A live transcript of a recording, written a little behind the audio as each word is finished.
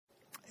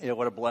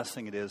What a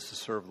blessing it is to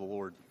serve the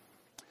Lord.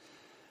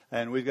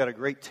 And we've got a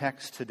great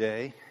text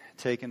today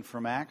taken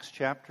from Acts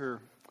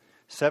chapter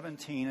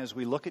 17 as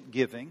we look at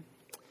giving.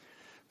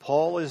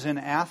 Paul is in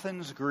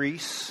Athens,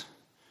 Greece,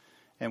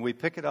 and we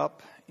pick it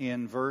up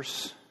in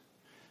verse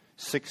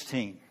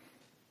 16.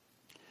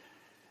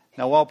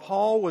 Now, while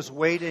Paul was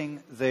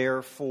waiting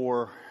there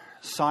for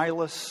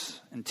Silas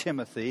and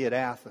Timothy at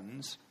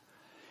Athens,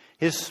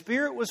 his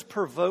spirit was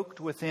provoked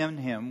within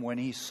him when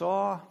he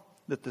saw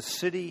that the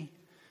city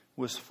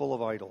was full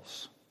of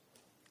idols.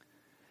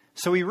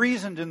 So he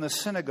reasoned in the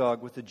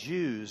synagogue with the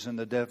Jews and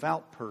the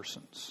devout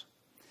persons,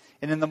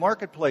 and in the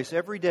marketplace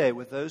every day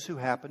with those who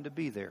happened to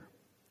be there.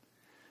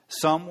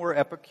 Some were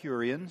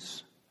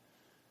Epicureans,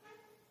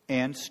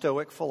 and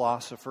Stoic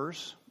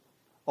philosophers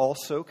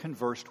also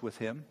conversed with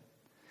him.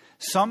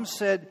 Some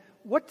said,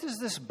 "What does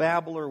this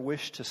babbler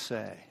wish to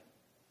say?"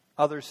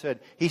 Others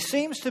said, "He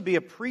seems to be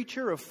a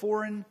preacher of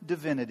foreign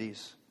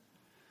divinities,"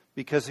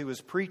 because he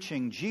was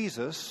preaching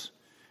Jesus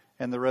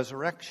and the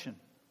resurrection.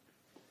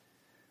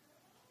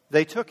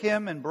 They took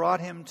him and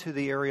brought him to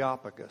the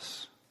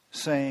Areopagus,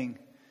 saying,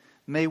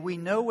 "May we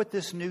know what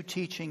this new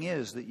teaching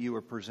is that you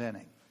are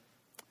presenting?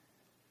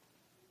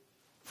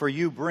 For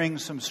you bring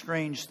some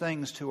strange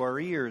things to our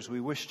ears. We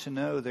wish to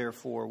know,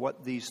 therefore,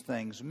 what these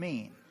things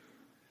mean."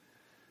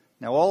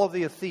 Now all of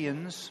the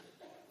Athenians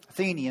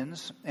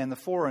and the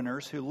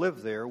foreigners who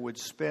lived there would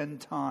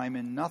spend time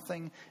in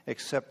nothing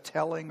except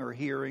telling or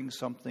hearing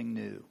something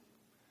new.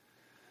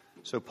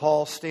 So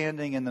Paul,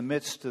 standing in the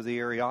midst of the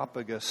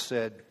Areopagus,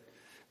 said,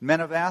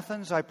 "Men of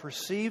Athens, I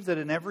perceive that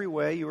in every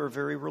way you are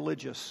very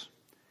religious.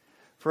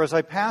 For as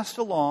I passed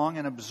along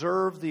and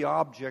observed the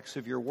objects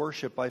of your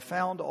worship, I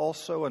found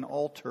also an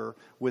altar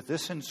with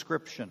this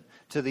inscription,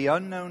 'To the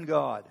unknown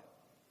God.'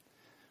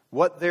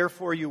 What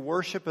therefore you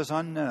worship as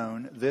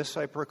unknown, this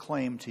I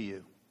proclaim to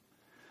you.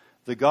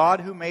 The God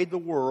who made the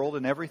world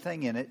and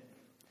everything in it,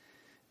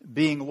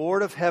 being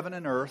Lord of heaven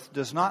and earth,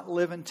 does not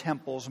live in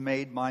temples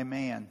made by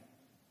man.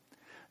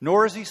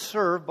 Nor is he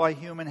served by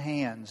human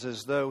hands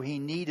as though he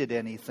needed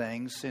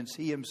anything, since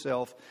he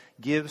himself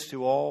gives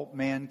to all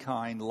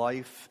mankind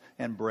life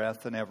and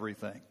breath and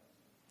everything.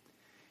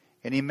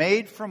 And he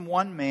made from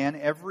one man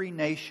every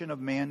nation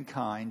of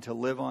mankind to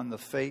live on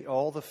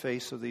all the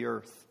face of the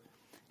earth,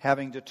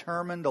 having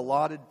determined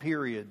allotted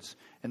periods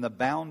and the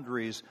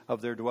boundaries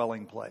of their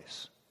dwelling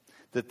place,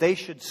 that they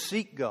should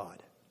seek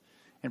God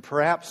and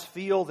perhaps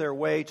feel their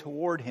way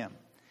toward him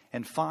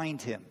and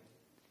find him.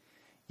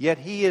 Yet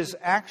he is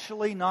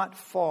actually not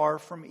far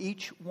from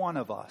each one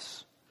of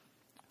us.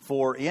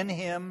 For in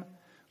him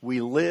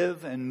we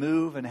live and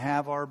move and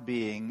have our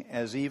being,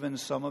 as even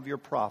some of your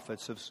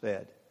prophets have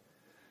said.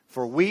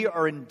 For we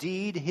are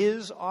indeed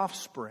his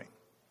offspring.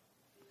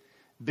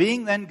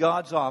 Being then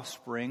God's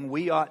offspring,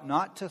 we ought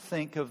not to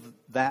think of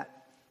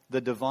that the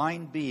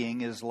divine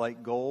being is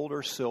like gold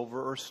or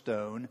silver or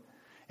stone,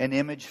 an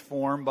image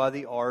formed by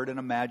the art and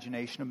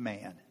imagination of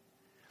man.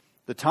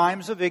 The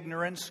times of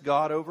ignorance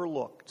God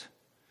overlooked,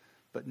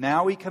 but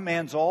now he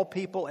commands all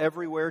people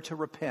everywhere to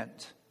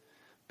repent,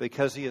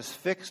 because he has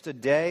fixed a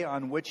day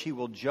on which he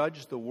will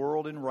judge the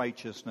world in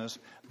righteousness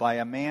by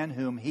a man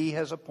whom he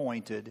has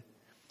appointed.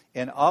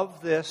 And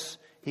of this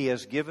he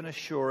has given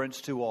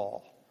assurance to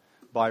all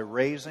by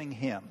raising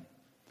him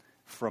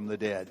from the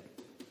dead."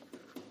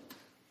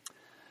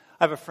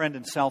 I have a friend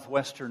in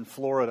southwestern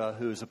Florida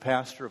who is a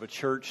pastor of a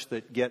church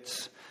that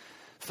gets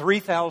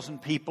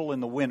 3,000 people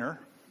in the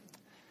winter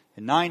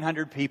and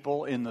 900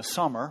 people in the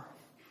summer.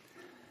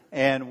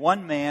 And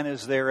one man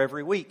is there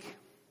every week.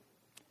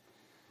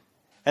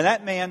 And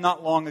that man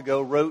not long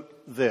ago wrote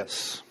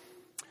this: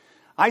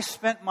 "I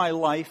spent my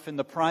life in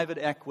the private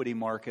equity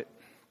market.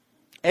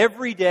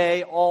 Every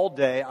day, all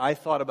day, I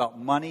thought about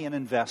money and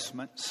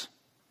investments.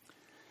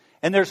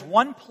 And there's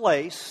one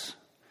place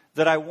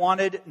that I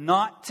wanted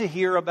not to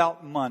hear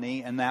about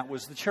money, and that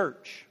was the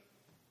church.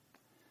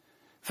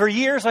 For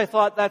years, I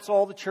thought that's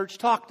all the church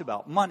talked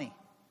about, money.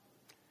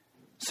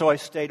 So I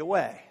stayed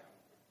away.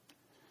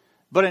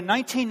 But in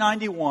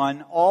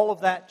 1991, all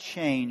of that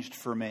changed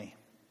for me.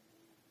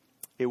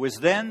 It was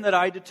then that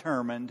I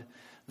determined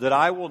that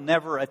I will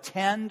never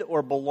attend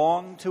or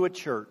belong to a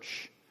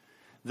church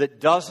that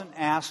doesn't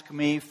ask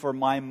me for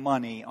my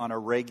money on a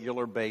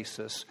regular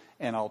basis,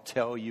 and I'll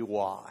tell you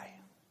why."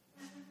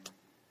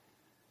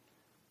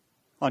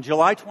 On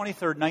July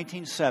 23rd,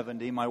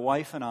 1970, my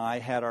wife and I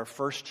had our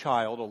first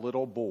child, a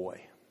little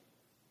boy.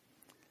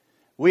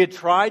 We had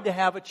tried to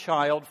have a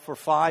child for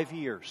 5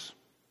 years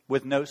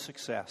with no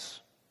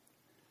success.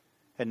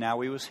 And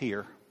now he was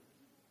here.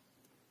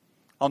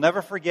 I'll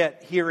never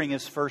forget hearing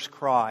his first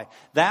cry.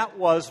 That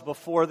was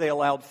before they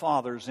allowed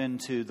fathers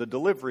into the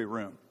delivery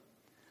room.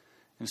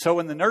 And so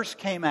when the nurse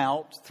came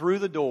out through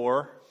the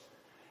door,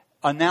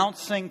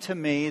 announcing to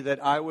me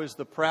that I was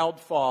the proud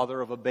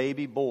father of a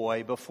baby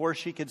boy, before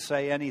she could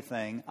say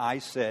anything, I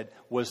said,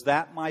 "Was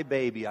that my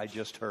baby I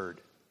just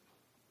heard?"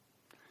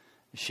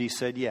 She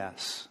said,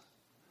 "Yes."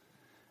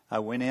 I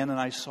went in and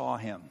I saw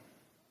him.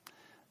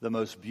 The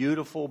most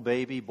beautiful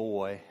baby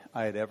boy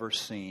I had ever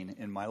seen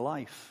in my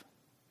life.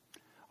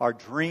 Our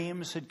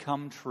dreams had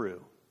come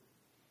true.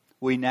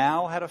 We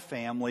now had a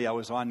family. I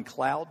was on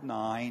cloud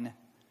 9.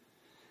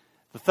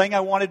 The thing I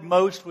wanted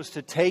most was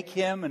to take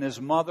him and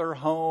his mother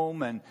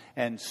home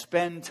and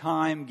spend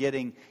time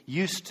getting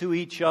used to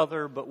each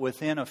other. But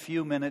within a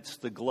few minutes,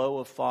 the glow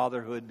of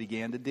fatherhood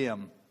began to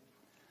dim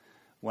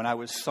when I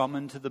was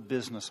summoned to the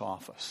business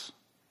office.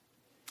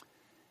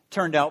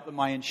 Turned out that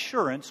my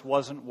insurance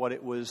wasn't what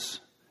it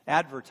was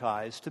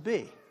advertised to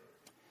be.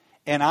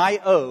 And I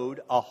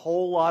owed a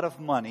whole lot of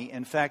money.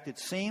 In fact, it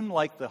seemed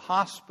like the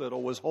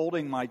hospital was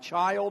holding my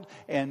child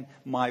and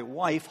my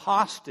wife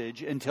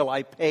hostage until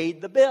I paid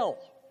the bill.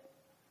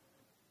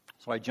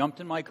 So I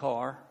jumped in my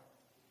car.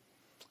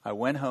 I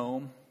went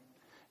home,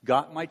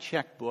 got my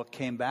checkbook,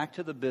 came back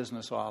to the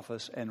business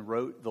office, and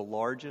wrote the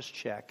largest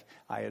check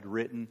I had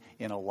written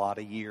in a lot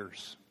of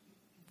years.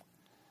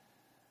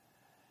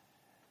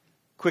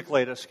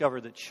 Quickly, I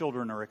discovered that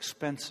children are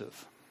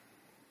expensive.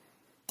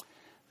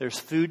 There's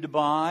food to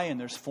buy and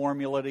there's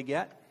formula to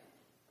get.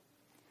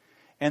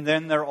 And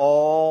then there are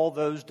all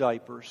those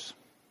diapers.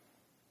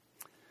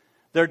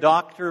 There are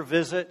doctor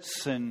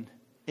visits and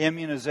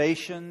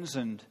immunizations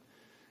and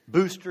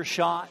booster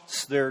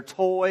shots. There are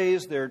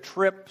toys, there are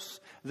trips,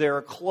 there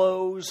are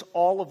clothes,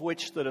 all of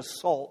which that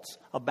assaults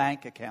a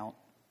bank account.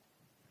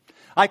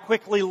 I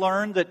quickly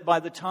learned that by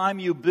the time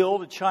you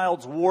build a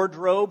child's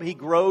wardrobe, he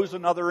grows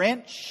another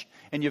inch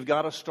and you've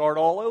got to start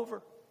all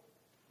over.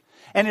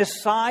 And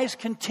his size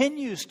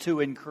continues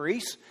to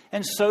increase,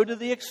 and so do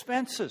the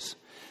expenses.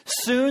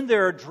 Soon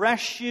there are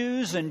dress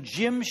shoes and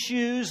gym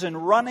shoes and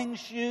running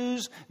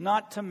shoes,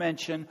 not to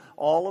mention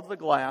all of the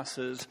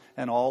glasses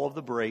and all of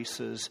the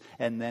braces,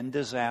 and then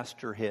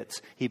disaster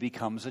hits. He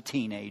becomes a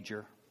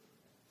teenager.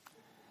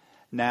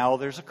 Now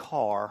there's a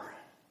car,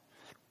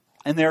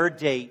 and there are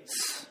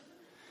dates,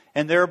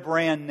 and there are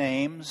brand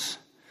names.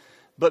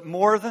 But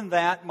more than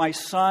that, my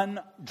son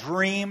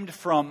dreamed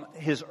from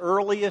his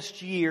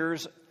earliest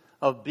years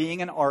of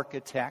being an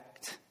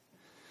architect,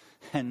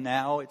 and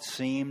now it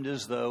seemed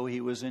as though he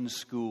was in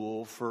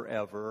school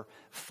forever.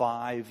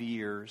 5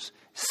 years,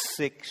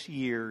 6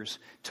 years.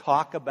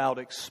 Talk about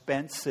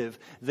expensive.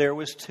 There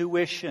was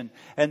tuition,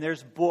 and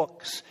there's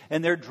books,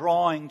 and there are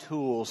drawing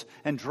tools,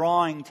 and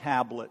drawing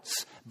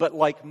tablets. But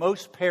like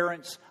most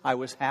parents, I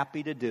was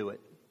happy to do it.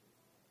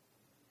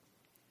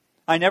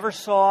 I never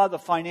saw the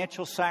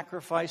financial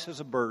sacrifice as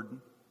a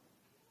burden.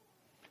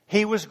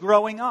 He was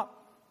growing up.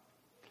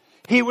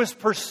 He was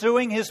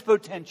pursuing his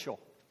potential.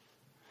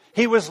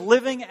 He was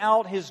living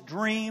out his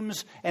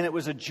dreams, and it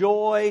was a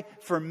joy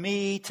for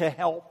me to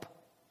help.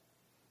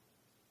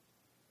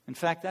 In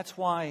fact, that's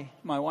why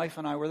my wife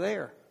and I were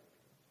there.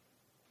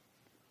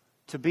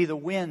 To be the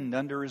wind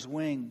under his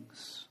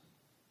wings.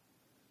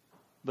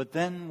 But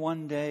then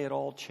one day it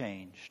all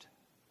changed.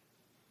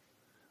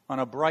 On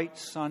a bright,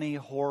 sunny,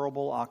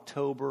 horrible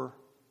October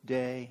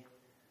day,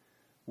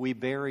 we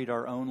buried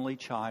our only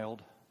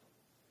child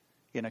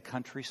in a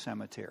country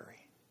cemetery.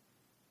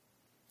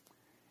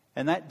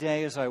 And that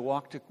day, as I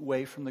walked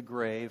away from the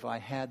grave, I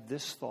had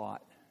this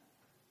thought: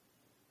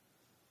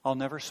 I'll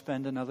never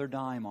spend another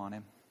dime on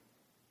him.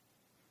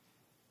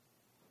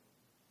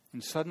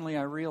 And suddenly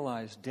I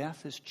realized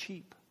death is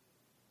cheap.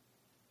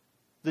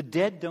 The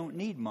dead don't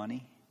need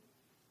money.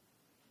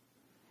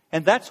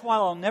 And that's why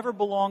I'll never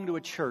belong to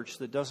a church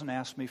that doesn't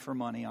ask me for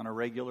money on a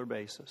regular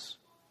basis.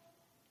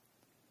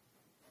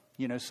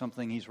 You know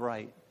something, he's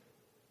right.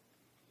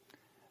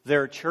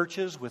 There are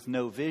churches with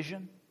no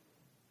vision.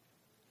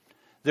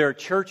 There are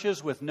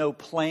churches with no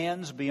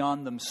plans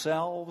beyond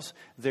themselves.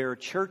 There are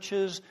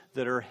churches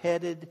that are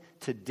headed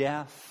to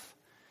death.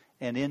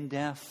 And in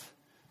death,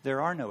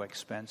 there are no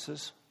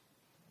expenses.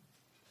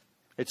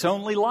 It's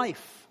only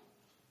life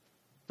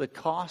that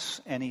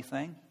costs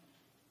anything.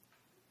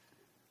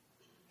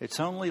 It's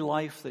only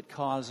life that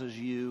causes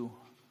you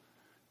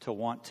to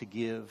want to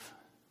give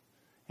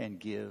and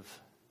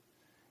give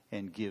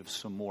and give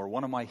some more.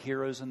 One of my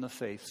heroes in the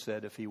faith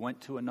said if he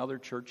went to another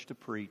church to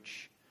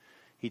preach,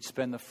 he'd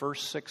spend the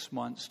first 6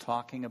 months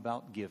talking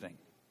about giving.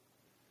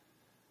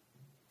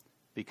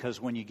 Because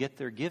when you get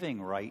their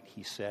giving right,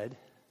 he said,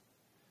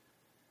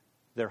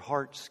 their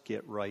hearts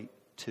get right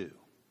too.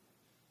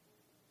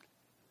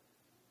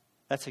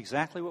 That's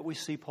exactly what we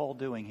see Paul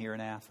doing here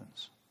in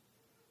Athens.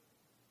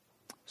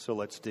 So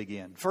let's dig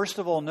in. First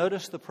of all,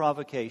 notice the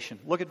provocation.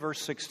 Look at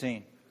verse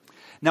 16.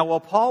 Now,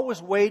 while Paul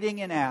was waiting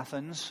in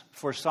Athens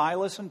for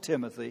Silas and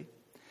Timothy,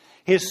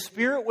 his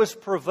spirit was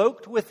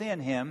provoked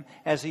within him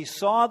as he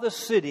saw the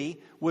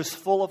city was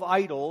full of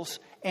idols,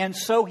 and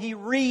so he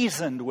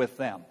reasoned with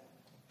them.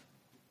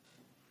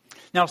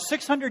 Now,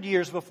 600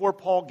 years before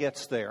Paul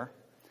gets there,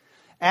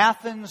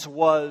 Athens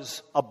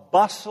was a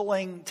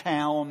bustling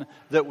town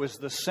that was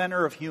the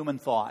center of human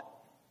thought.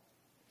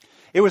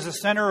 It was the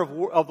center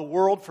of the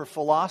world for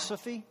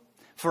philosophy,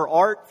 for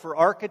art, for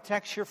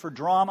architecture, for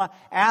drama.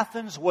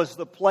 Athens was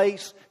the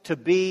place to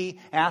be.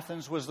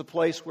 Athens was the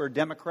place where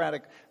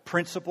democratic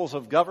principles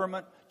of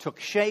government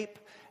took shape.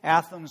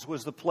 Athens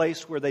was the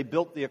place where they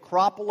built the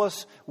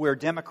Acropolis, where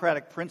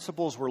democratic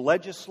principles were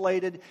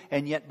legislated.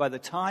 And yet by the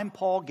time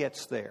Paul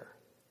gets there,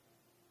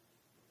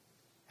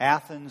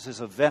 Athens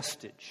is a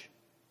vestige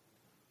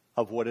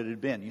of what it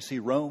had been. You see,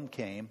 Rome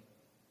came.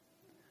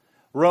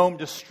 Rome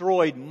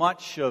destroyed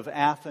much of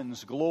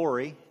Athens'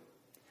 glory.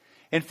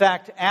 In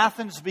fact,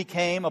 Athens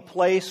became a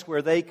place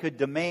where they could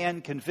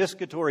demand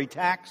confiscatory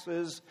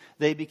taxes.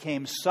 They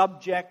became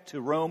subject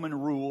to Roman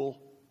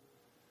rule.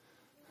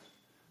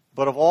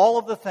 But of all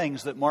of the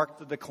things that marked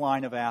the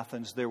decline of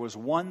Athens, there was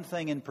one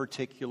thing in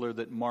particular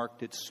that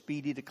marked its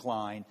speedy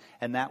decline,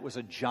 and that was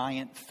a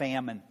giant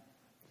famine.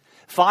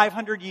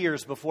 500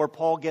 years before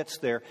Paul gets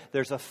there,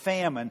 there's a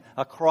famine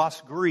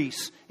across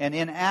Greece, and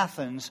in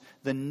Athens,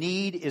 the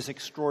need is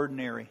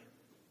extraordinary.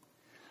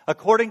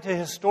 According to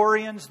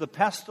historians, the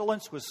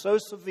pestilence was so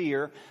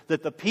severe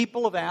that the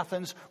people of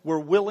Athens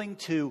were willing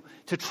to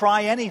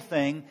try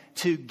anything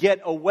to get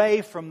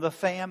away from the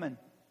famine.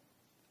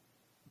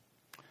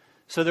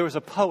 So there was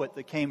a poet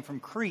that came from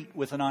Crete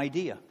with an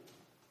idea.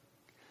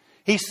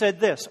 He said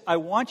this, I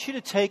want you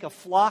to take a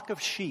flock of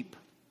sheep,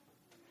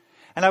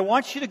 and I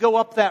want you to go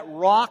up that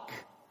rock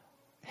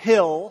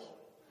hill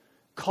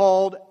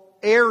called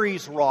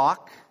Ares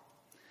Rock,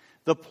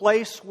 the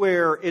place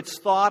where it's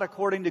thought,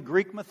 according to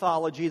Greek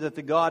mythology, that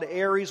the god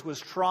Ares was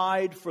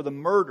tried for the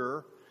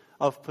murder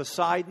of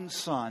Poseidon's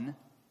son.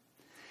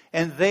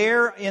 And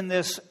there in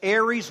this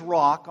Ares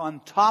Rock, on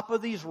top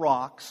of these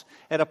rocks,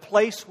 at a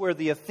place where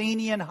the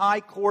Athenian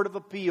High Court of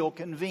Appeal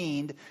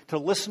convened to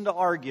listen to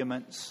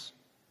arguments,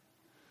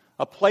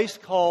 a place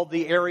called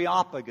the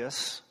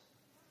Areopagus,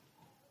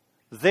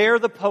 there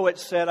the poet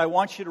said, I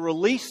want you to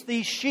release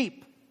these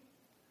sheep.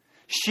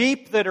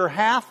 Sheep that are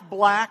half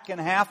black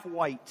and half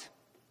white.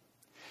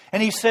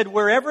 And he said,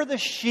 wherever the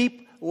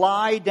sheep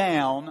lie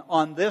down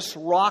on this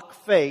rock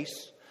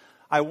face,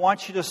 I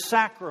want you to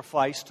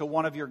sacrifice to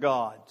one of your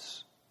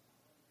gods.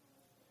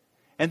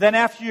 And then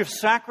after you've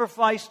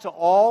sacrificed to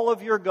all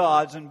of your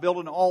gods and built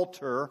an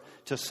altar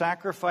to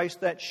sacrifice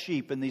that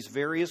sheep in these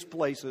various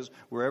places,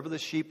 wherever the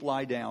sheep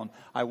lie down,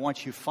 I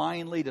want you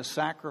finally to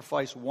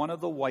sacrifice one of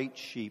the white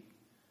sheep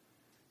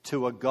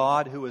to a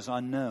God who is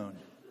unknown.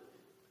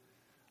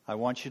 I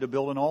want you to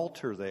build an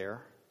altar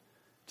there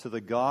to the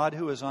God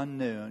who is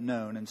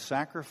unknown and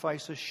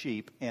sacrifice a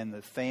sheep, and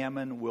the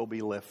famine will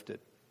be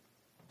lifted.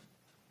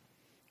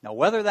 Now,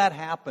 whether that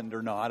happened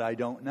or not, I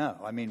don't know.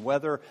 I mean,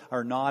 whether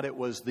or not it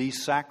was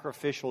these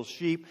sacrificial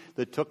sheep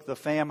that took the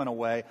famine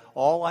away,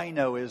 all I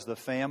know is the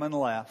famine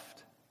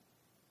left.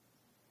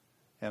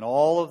 And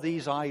all of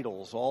these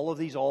idols, all of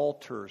these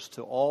altars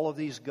to all of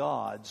these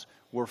gods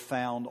were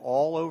found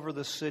all over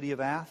the city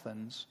of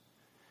Athens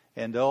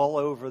and all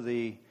over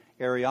the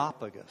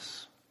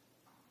Areopagus.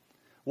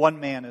 One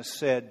man has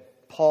said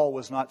Paul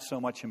was not so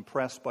much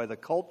impressed by the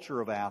culture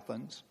of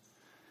Athens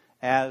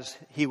as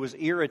he was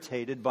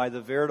irritated by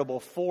the veritable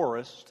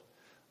forest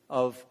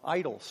of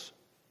idols.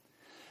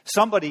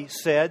 Somebody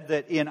said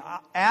that in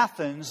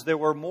Athens there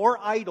were more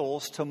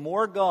idols to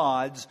more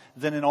gods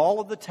than in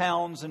all of the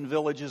towns and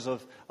villages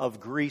of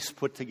Greece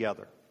put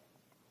together.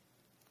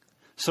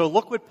 So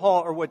look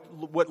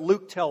what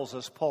Luke tells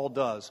us Paul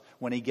does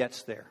when he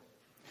gets there.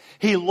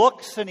 He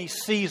looks and he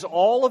sees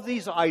all of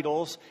these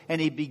idols and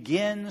he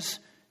begins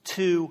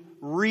to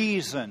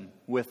reason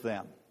with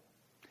them.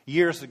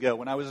 Years ago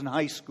when I was in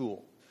high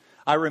school,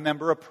 I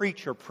remember a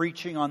preacher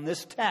preaching on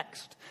this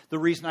text. The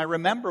reason I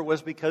remember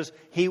was because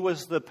he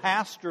was the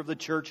pastor of the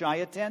church I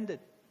attended.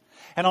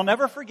 And I'll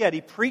never forget,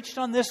 he preached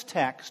on this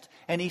text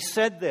and he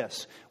said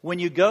this, when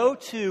you go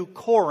to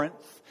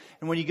Corinth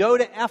and when you go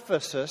to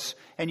Ephesus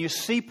and you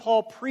see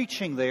Paul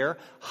preaching there,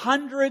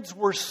 hundreds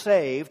were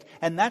saved,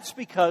 and that's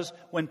because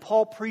when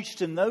Paul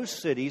preached in those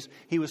cities,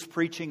 he was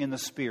preaching in the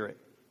Spirit.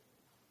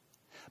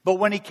 But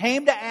when he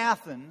came to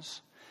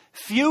Athens,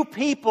 few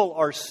people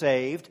are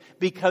saved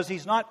because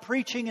he's not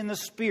preaching in the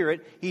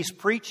Spirit, he's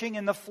preaching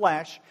in the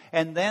flesh.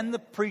 And then the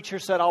preacher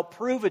said, I'll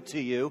prove it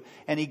to you.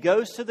 And he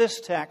goes to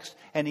this text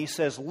and he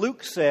says,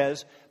 Luke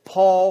says,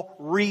 Paul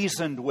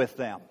reasoned with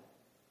them.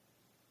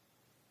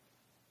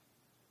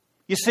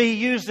 You see,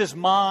 he used his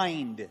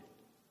mind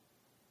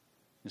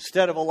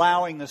instead of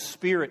allowing the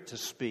Spirit to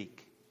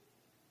speak.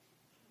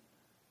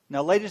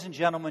 Now, ladies and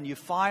gentlemen, you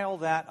file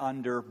that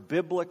under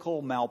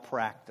biblical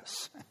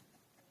malpractice.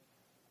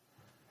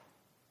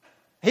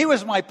 He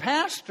was my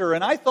pastor,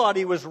 and I thought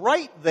he was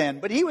right then,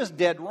 but he was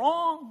dead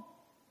wrong.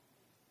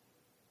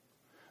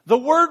 The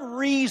word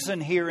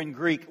reason here in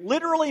Greek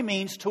literally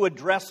means to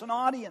address an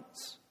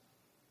audience.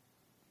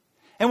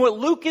 And what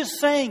Luke is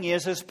saying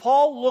is, as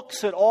Paul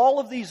looks at all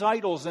of these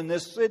idols in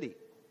this city,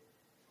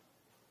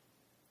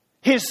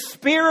 his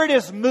spirit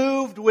is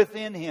moved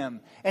within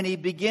him, and he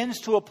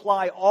begins to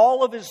apply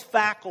all of his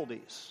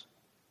faculties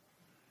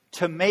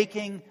to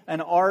making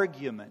an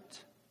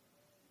argument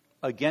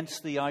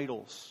against the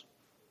idols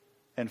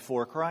and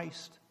for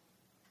Christ.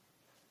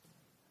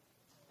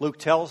 Luke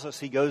tells us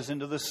he goes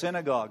into the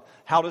synagogue.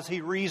 How does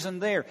he reason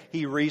there?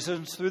 He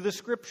reasons through the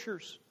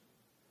Scriptures.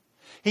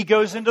 He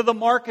goes into the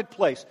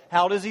marketplace.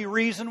 How does he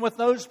reason with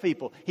those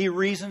people? He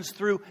reasons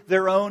through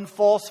their own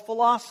false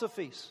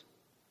philosophies.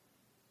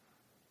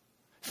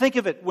 Think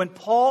of it. When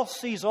Paul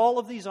sees all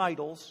of these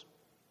idols,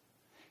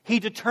 He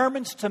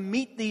determines to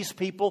meet these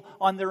people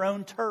on their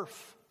own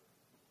turf.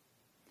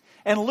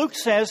 And Luke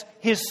says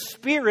his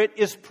spirit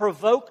is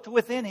provoked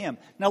within him.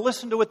 Now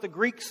listen to what the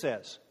Greek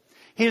says.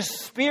 His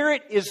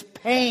spirit is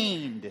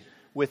pained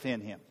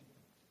within him.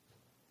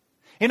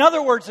 In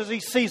other words, as he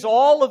sees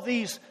all of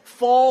these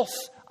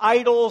false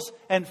idols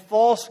and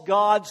false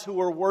gods who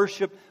are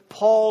worshipped,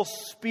 Paul's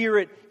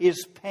spirit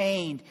is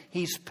pained.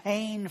 He's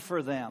pained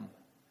for them.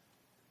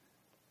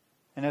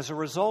 And as a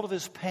result of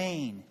his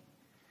pain,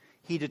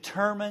 he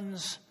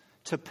determines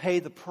to pay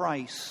the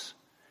price.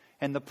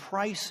 And the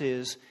price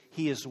is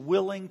he is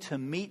willing to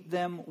meet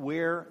them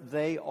where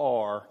they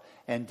are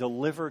and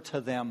deliver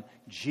to them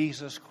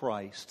Jesus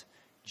Christ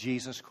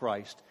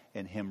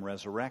and Him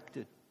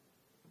resurrected.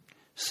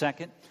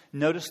 Second,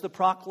 notice the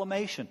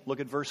proclamation. Look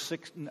at verse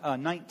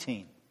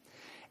 19.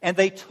 And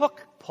they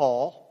took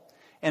Paul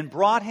and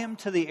brought him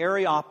to the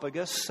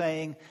Areopagus,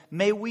 saying,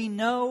 "May we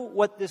know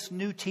what this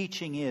new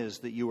teaching is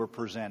that you are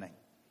presenting."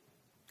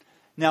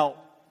 Now,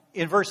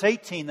 in verse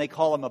 18, they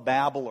call him a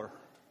babbler.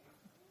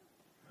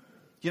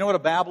 Do you know what a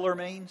babbler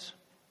means?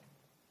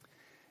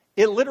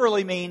 It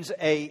literally means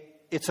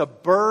it's a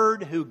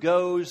bird who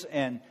goes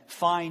and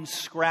finds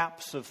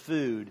scraps of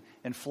food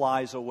and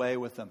flies away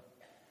with them.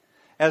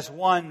 As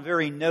one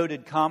very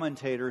noted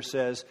commentator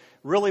says,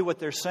 really what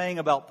they're saying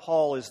about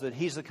Paul is that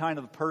he's the kind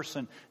of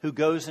person who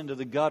goes into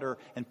the gutter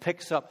and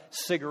picks up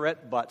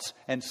cigarette butts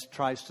and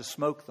tries to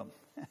smoke them.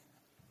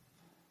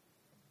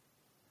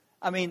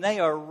 I mean, they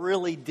are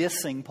really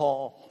dissing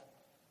Paul.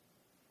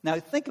 Now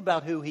think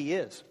about who he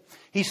is.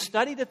 He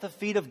studied at the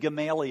feet of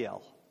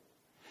Gamaliel,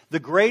 the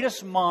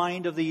greatest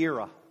mind of the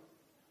era.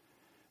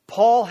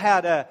 Paul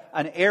had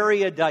an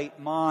erudite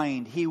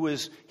mind. He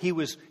was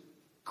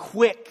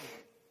quick.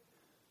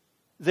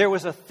 There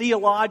was a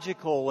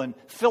theological and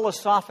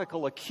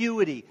philosophical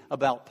acuity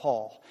about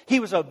Paul. He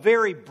was a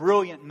very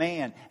brilliant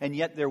man, and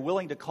yet they're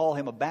willing to call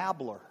him a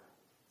babbler.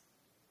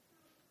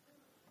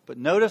 But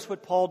notice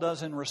what Paul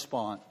does in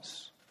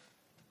response.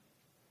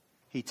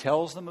 He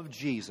tells them of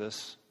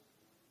Jesus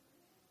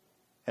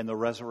and the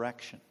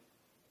resurrection.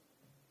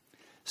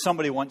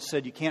 Somebody once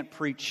said you can't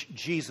preach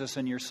Jesus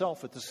and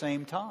yourself at the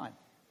same time.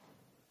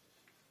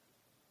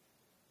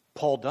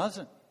 Paul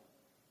doesn't.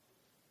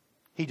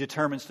 He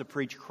determines to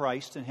preach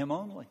Christ and Him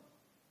only.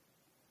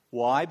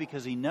 Why?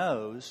 Because he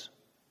knows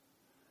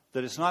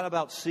that it's not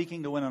about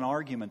seeking to win an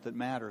argument that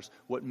matters.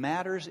 What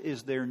matters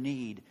is their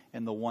need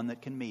and the one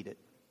that can meet it.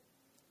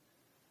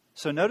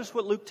 So notice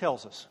what Luke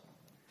tells us.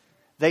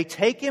 They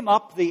take him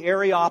up the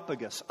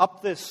Areopagus,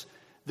 up this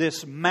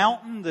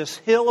mountain, this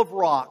hill of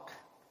rock,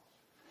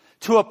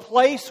 to a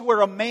place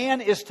where a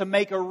man is to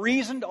make a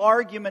reasoned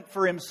argument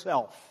for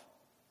himself.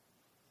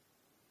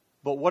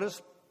 But what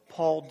does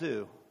Paul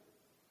do?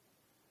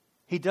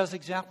 He does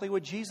exactly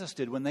what Jesus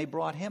did when they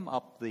brought him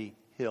up the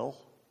hill.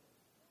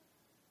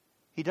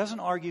 He doesn't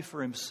argue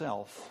for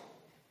himself.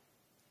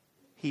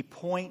 He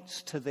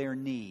points to their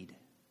need.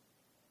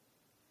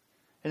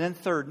 And then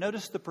third,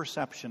 notice the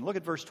perception. Look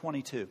at verse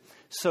 22.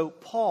 So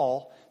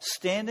Paul,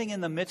 standing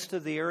in the midst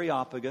of the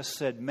Areopagus,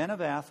 said, "Men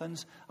of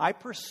Athens, I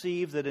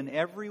perceive that in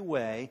every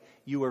way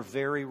you are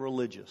very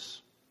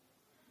religious."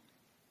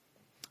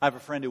 I have a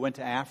friend who went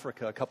to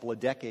Africa a couple of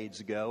decades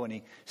ago, and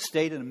he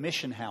stayed in a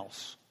mission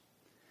house.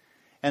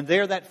 And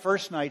there that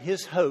first night,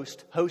 his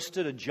host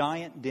hosted a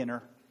giant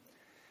dinner.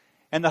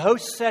 And the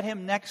host set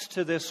him next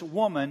to this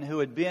woman who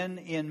had been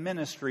in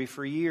ministry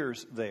for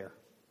years there.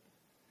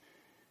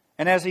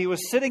 And as he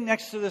was sitting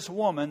next to this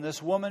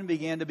woman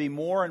began to be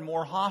more and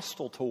more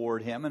hostile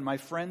toward him. And my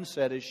friend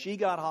said, as she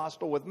got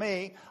hostile with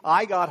me,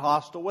 I got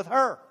hostile with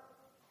her.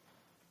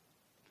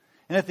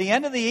 And at the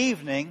end of the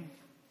evening,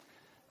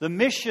 the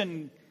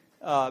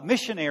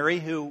missionary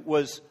who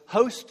was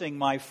hosting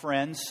my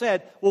friend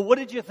said, "Well, what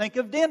did you think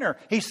of dinner?"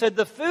 He said,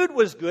 "The food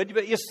was good,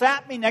 but you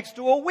sat me next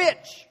to a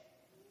witch."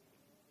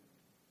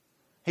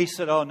 He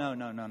said, "Oh,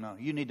 no.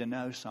 You need to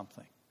know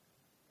something.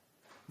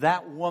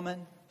 That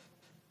woman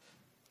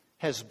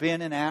has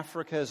been in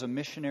Africa as a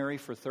missionary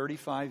for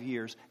 35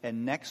 years,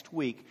 and next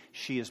week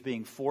she is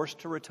being forced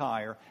to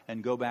retire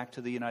and go back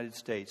to the United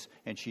States,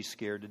 and she's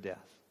scared to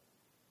death."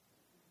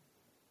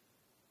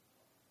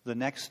 The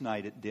next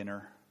night at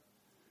dinner,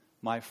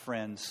 my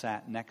friend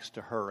sat next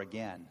to her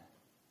again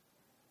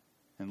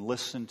and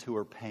listened to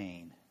her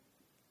pain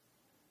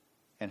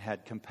and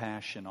had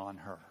compassion on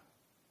her.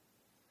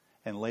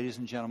 And ladies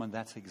and gentlemen,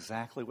 that's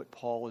exactly what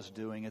Paul is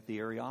doing at the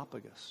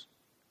Areopagus.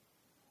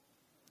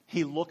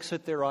 He looks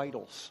at their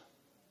idols.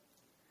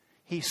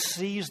 He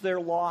sees their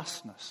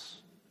lostness.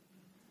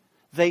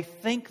 They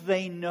think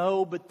they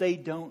know, but they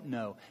don't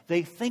know.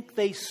 They think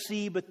they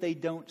see, but they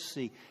don't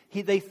see.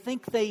 They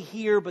think they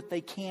hear, but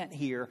they can't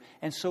hear.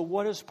 And so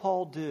what does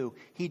Paul do?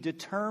 He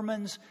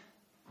determines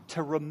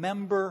to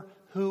remember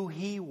who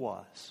he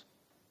was.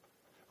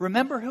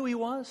 Remember who he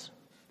was?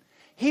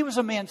 He was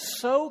a man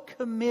so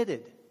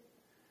committed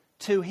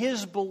to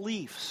his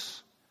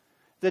beliefs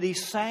that he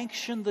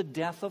sanctioned the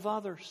death of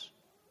others.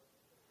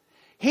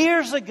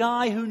 Here's a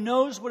guy who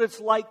knows what it's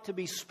like to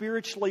be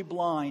spiritually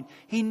blind.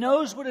 He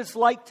knows what it's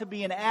like to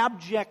be in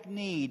abject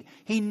need.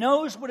 He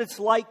knows what it's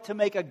like to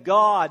make a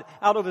god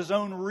out of his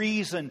own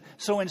reason.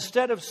 So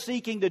instead of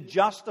seeking to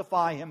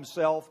justify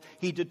himself,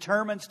 he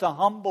determines to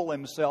humble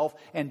himself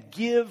and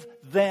give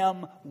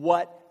them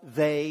what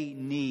they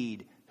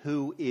need,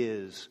 who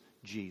is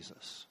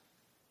Jesus.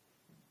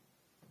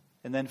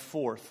 And then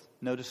fourth,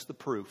 notice the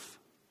proof.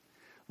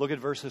 Look at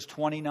verses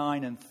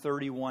 29 and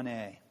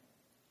 31a.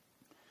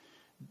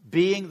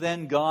 Being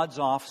then God's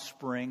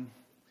offspring,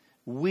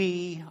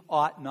 we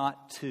ought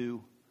not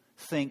to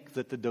think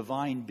that the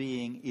divine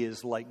being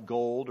is like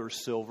gold or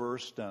silver or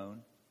stone,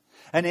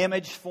 an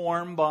image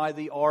formed by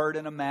the art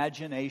and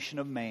imagination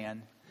of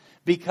man,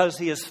 because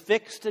he has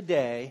fixed a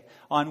day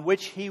on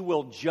which he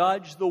will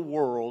judge the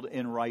world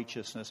in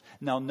righteousness.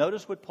 Now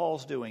notice what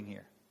Paul's doing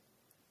here.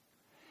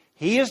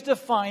 He is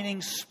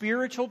defining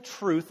spiritual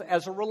truth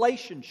as a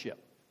relationship.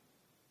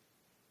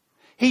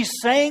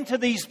 He's saying to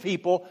these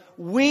people,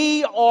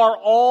 we are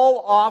all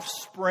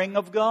offspring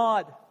of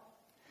God.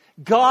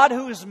 God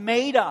who has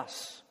made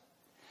us.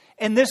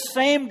 And this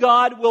same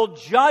God will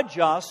judge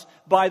us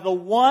by the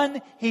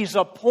one He's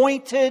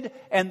appointed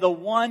and the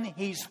one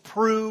He's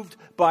proved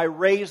by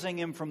raising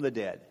Him from the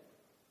dead.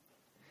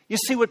 You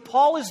see, what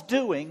Paul is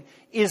doing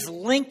is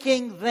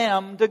linking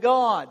them to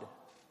God.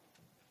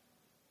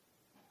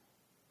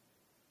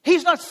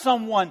 He's not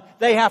someone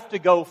they have to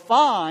go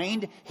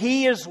find.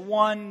 He is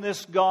one,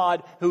 this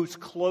God, who's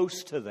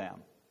close to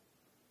them.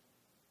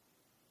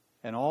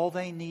 And all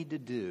they need to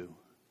do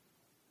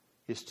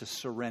is to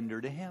surrender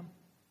to Him.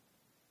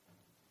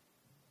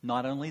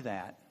 Not only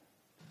that,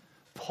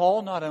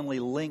 Paul not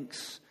only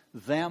links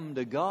them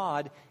to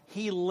God,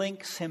 he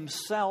links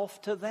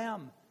himself to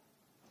them.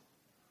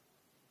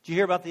 Did you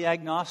hear about the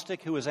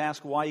agnostic who was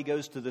asked why he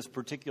goes to this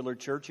particular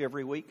church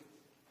every week?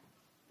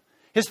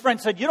 His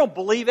friend said, you don't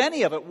believe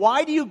any of it.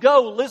 Why do you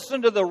go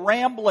listen to the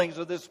ramblings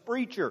of this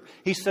preacher?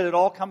 He said, it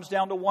all comes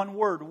down to one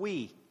word,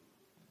 we.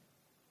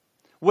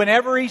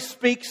 Whenever he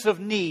speaks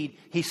of need,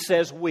 he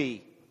says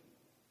we.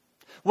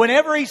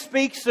 Whenever he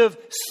speaks of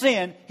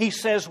sin, he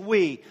says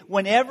we.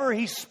 Whenever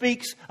he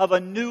speaks of a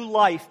new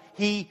life,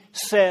 he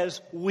says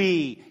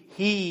we.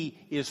 He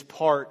is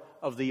part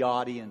of the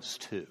audience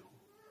too.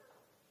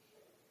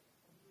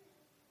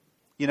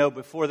 You know,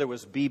 before there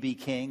was B.B.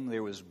 King,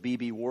 there was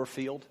B.B.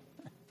 Warfield.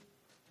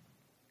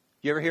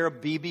 You ever hear of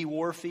B.B.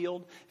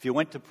 Warfield? If you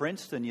went to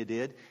Princeton, you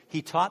did.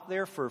 He taught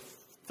there for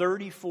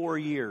 34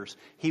 years.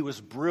 He was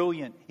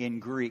brilliant in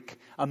Greek,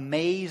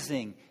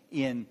 amazing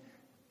in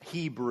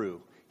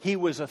Hebrew. He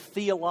was a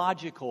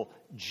theological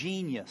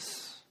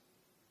genius.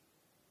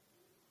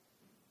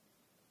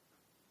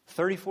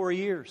 34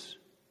 years.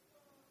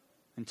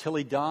 Until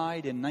he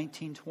died in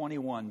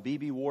 1921,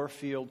 B.B.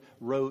 Warfield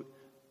wrote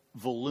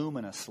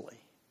voluminously.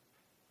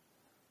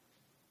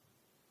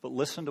 But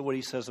listen to what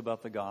he says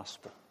about the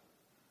gospel.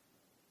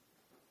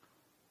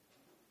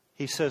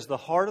 He says, the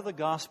heart of the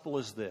gospel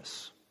is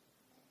this.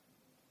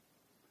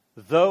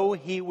 Though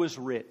he was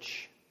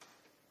rich,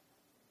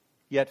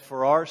 yet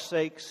for our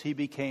sakes he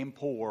became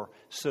poor,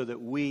 so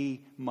that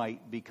we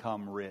might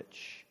become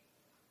rich.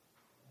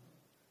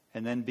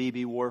 And then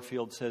B.B.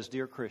 Warfield says,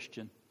 dear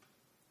Christian,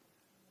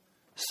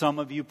 some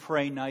of you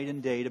pray night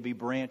and day to be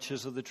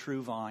branches of the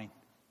true vine.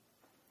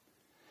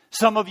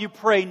 Some of you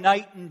pray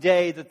night and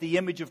day that the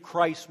image of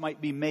Christ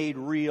might be made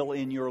real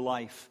in your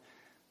life.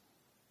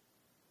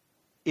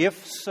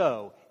 If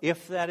so,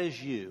 if that is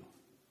you,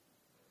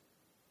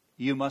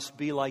 you must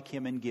be like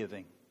Him in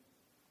giving.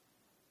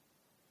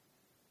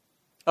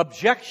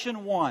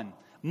 Objection 1,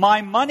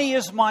 my money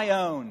is my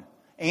own.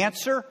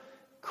 Answer,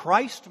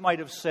 Christ might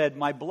have said,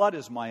 my blood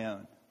is my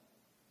own.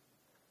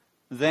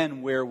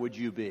 Then where would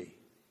you be?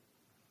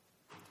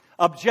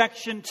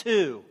 Objection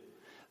 2,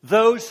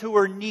 those who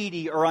are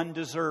needy or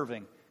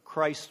undeserving.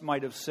 Christ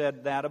might have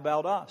said that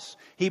about us.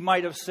 He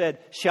might have said,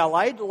 shall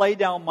I lay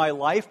down my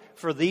life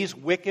for these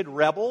wicked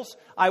rebels?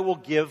 I will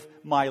give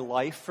my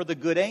life for the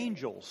good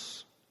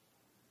angels.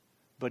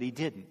 But He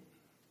didn't.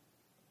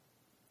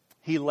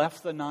 He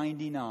left the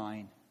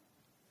 99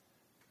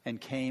 and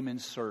came in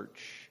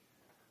search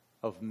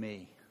of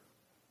me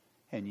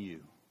and you.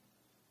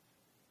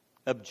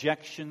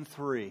 Objection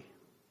 3.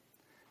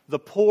 The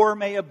poor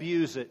may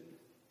abuse it.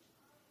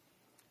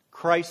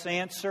 Christ's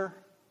answer,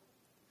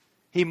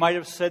 He might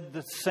have said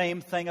the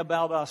same thing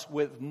about us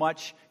with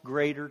much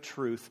greater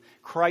truth.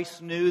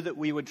 Christ knew that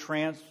we would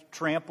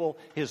trample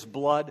His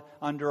blood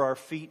under our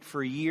feet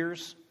for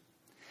years.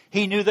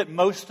 He knew that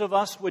most of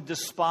us would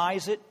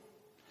despise it.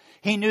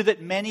 He knew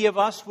that many of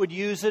us would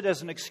use it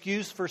as an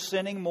excuse for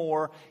sinning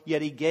more,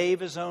 yet He gave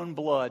His own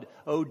blood.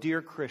 Oh,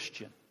 dear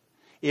Christian,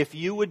 if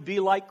you would be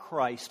like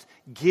Christ,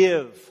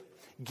 give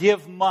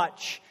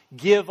much,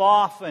 give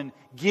often,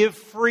 give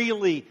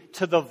freely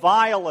to the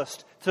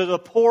vilest, to the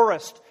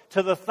poorest,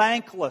 to the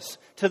thankless,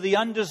 to the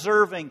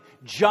undeserving,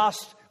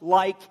 just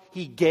like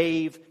He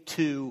gave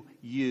to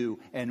you.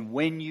 And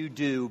when you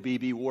do,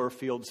 B.B.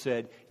 Warfield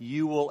said,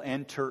 you will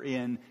enter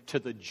into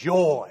the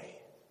joy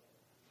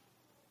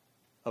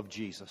of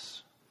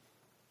Jesus.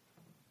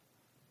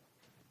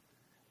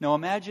 Now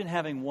imagine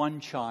having one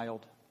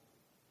child,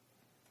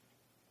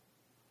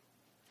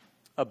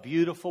 a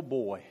beautiful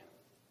boy,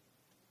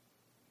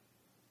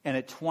 and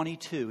at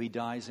 22 he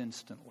dies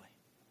instantly.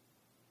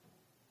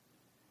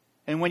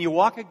 And when you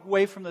walk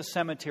away from the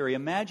cemetery,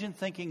 imagine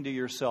thinking to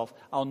yourself,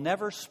 I'll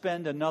never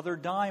spend another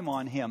dime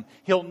on him.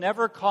 He'll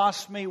never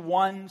cost me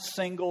one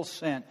single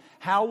cent.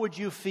 How would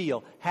you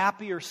feel?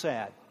 Happy or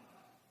sad?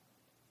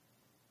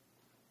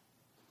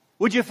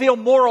 Would you feel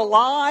more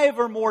alive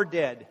or more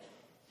dead?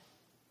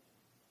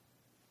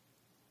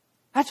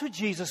 That's what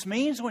Jesus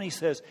means when He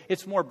says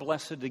it's more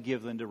blessed to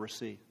give than to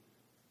receive.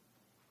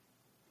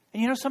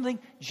 And you know something?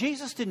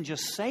 Jesus didn't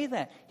just say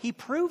that. He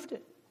proved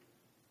it.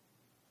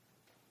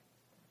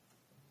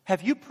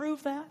 Have you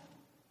proved that?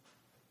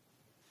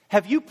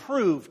 Have you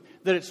proved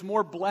that it's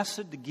more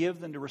blessed to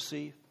give than to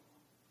receive?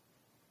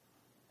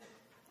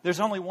 There's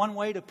only one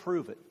way to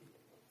prove it.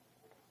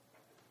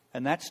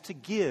 And that's to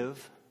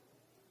give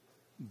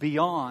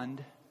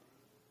beyond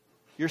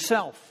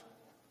yourself.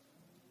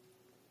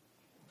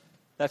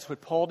 That's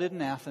what Paul did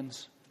in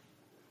Athens.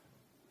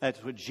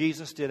 That's what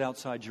Jesus did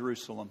outside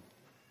Jerusalem.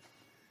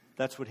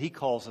 That's what He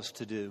calls us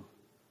to do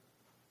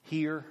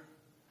here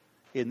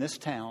in this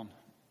town,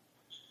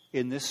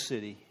 in this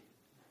city,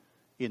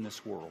 in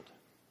this world.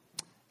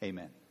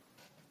 Amen.